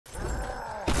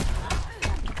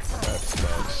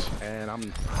And I'm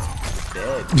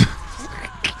dead.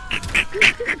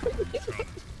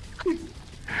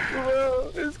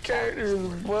 Bro, this character is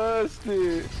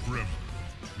busted.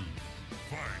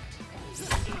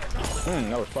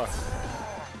 That was fun.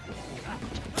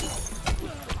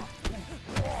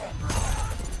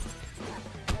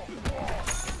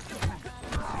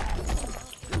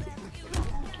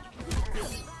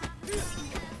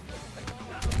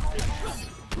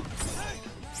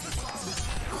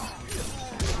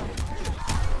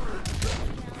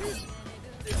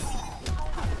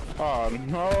 Oh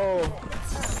no!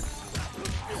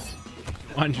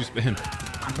 Why didn't you spin?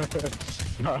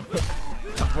 No. I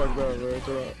fucked up, bro.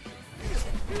 Chill out.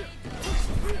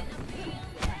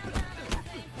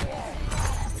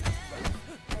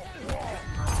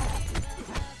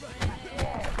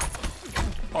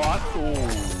 Oh,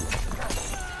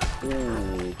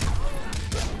 ooh.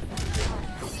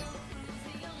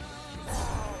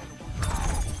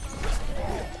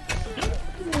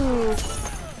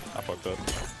 I fucked up.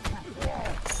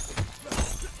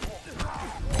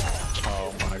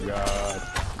 Oh my god.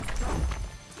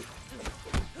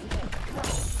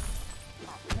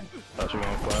 Thought you were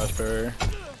gonna flash parry.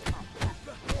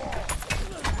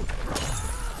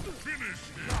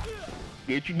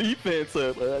 Get your defense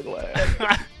up, ugly.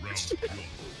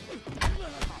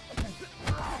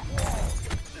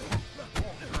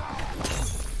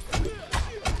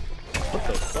 What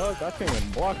the fuck? I can't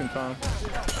even block in time.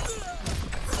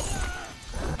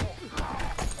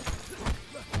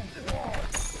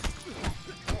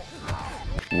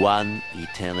 One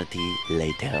eternity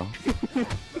later.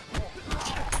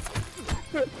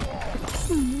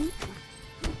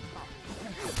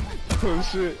 Oh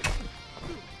shit.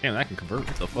 Damn, that can convert.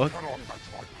 What the fuck?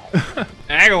 I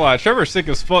ain't gonna lie, Trevor's sick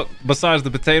as fuck besides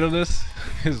the potato-ness.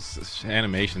 His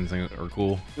animations are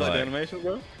cool. You like the animations,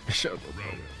 bro? Shut up,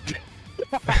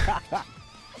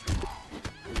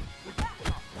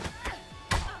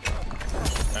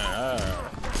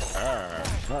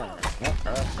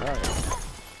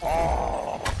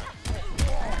 Oh.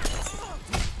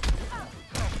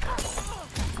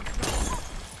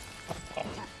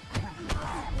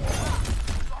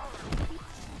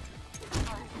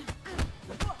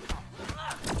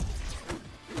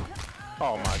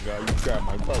 Oh my god, you got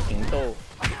my fucking toe.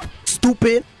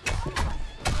 Stupid.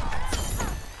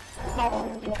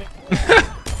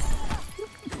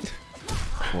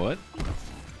 What?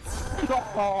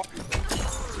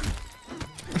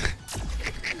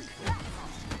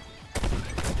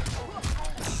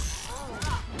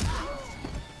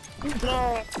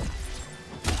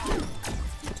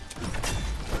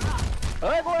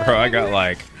 Bro, I got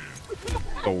like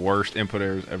the worst input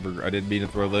errors ever. I didn't mean to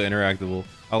throw the interactable.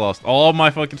 I lost all my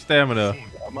fucking stamina.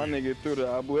 My nigga threw the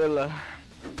abuela.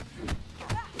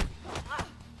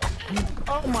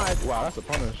 Oh my! Wow, that's a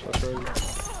punish. That's crazy.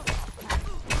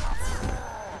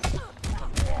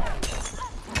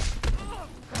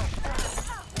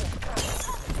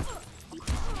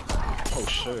 Oh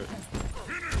shit!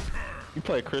 You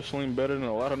play Crystalline better than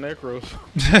a lot of Necros.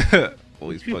 Well,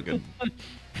 he's fucking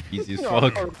easy as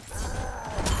fuck.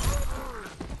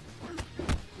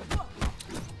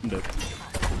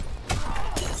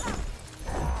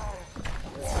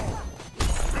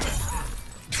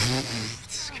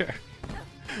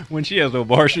 When she has no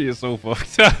bar, she is so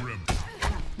fucked up.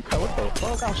 What the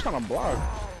fuck? I was trying to block.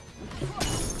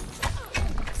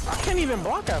 I can't even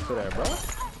block after that, bro.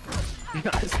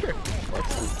 Nah, this character's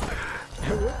busted.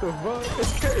 What the fuck?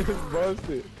 This character's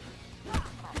busted.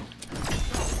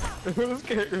 This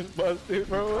character's busted,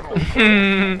 bro. What the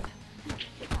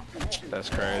fuck? That's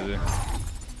crazy.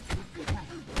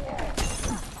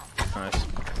 Nice.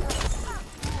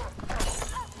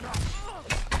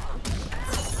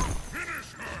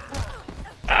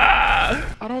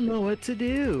 I don't know what to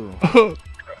do.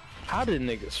 How did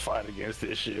niggas fight against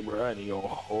this shit, bro? I ain't gonna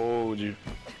hold you.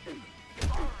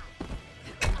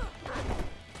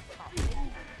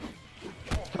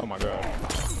 Oh my god.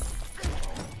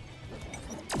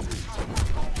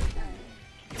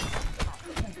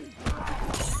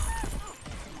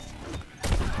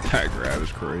 That grab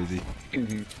is crazy.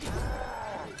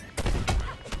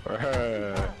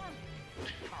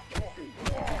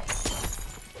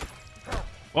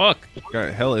 Fuck!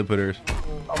 Got hell inputters.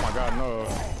 Oh my god, no.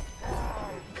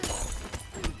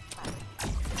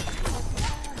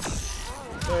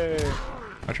 Hey.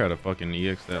 I tried to fucking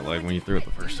EX that like when you threw it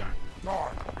the first time.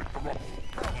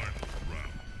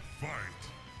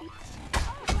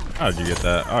 How did you get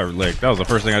that? Oh, like that was the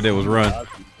first thing I did was run. I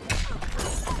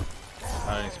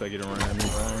didn't expect you to run at me,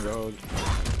 bro.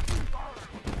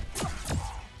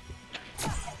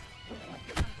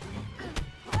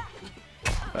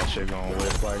 That shit gonna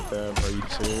whip like that, bro. You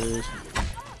serious?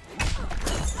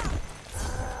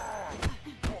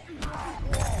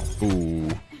 Ooh.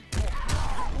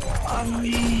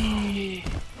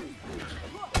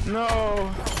 No.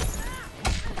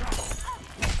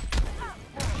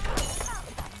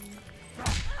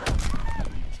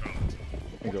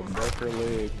 Nigga broke her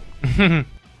leg.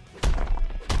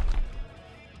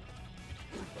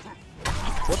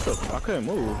 What the? I couldn't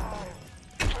move.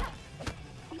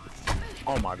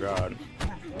 Oh my god.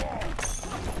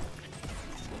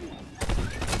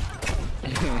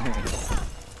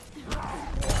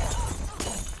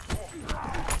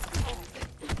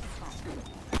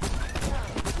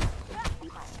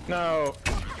 No.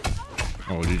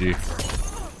 Oh, GG.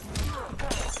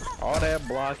 All that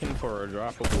blocking for a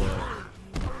drop of blood.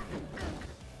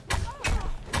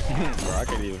 Bro, I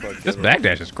can't even fucking. This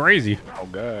backdash is crazy. Oh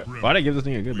god. Why'd I give this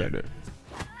thing a good backdash?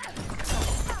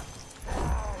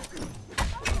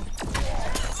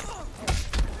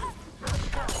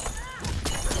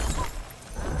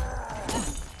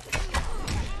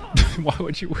 Why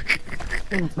would you?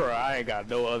 Bro, I ain't got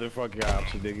no other fucking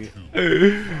option, nigga.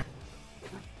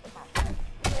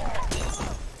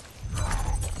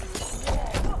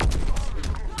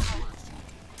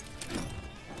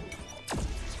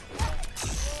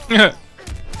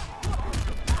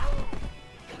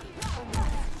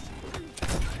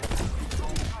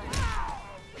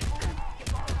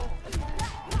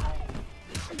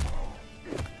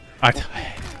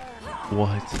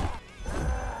 What?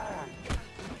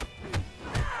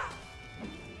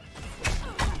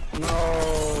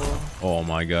 No. Oh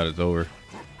my god, it's over.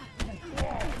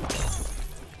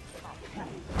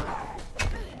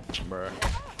 Bruh.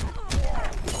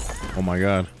 Oh my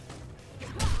god.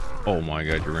 Oh my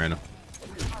god, you ran.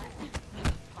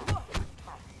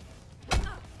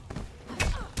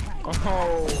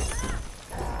 Oh.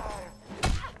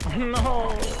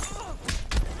 No.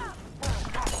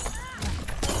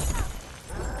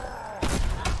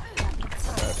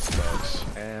 That sucks.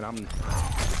 And I'm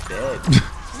dead.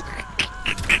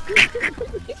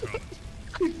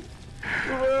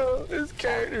 Bro, this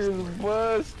character is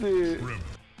busted.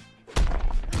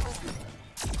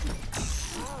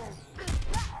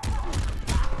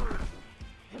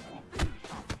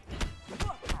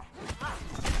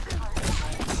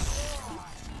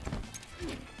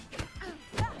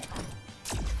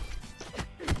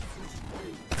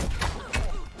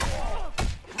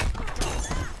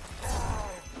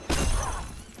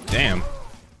 Damn.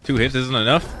 2 hits isn't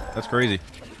enough? That's crazy.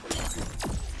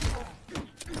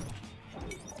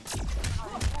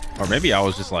 Or maybe I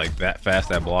was just like that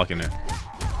fast at blocking it.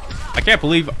 I can't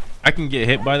believe I can get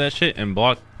hit by that shit and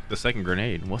block the second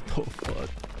grenade. What the fuck?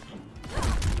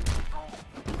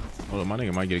 Hold on, my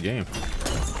nigga might get a game.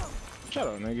 Shut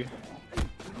up, nigga.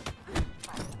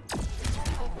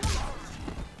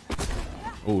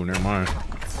 Oh, never mind.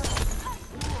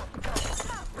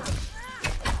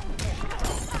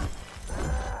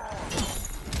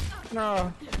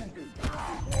 No.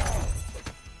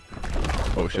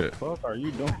 Oh shit. What the fuck are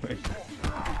you doing?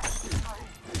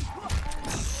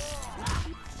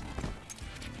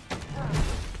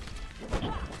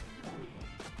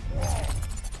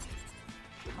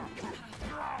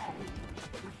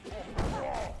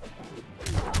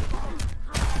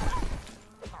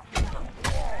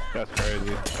 That's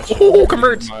crazy. Oh,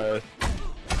 converts.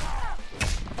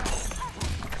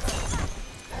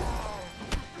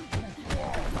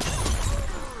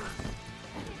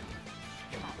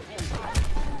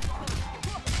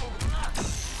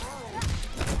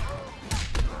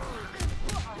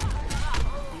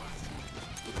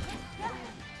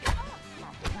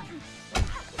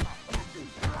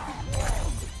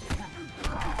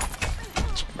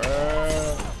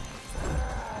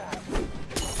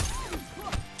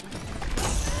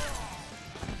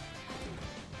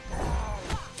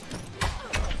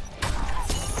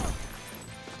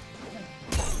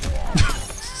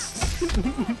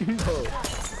 Bro,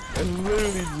 it's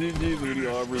literally GG with the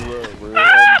armor up, bro.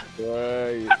 I'm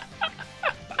crying.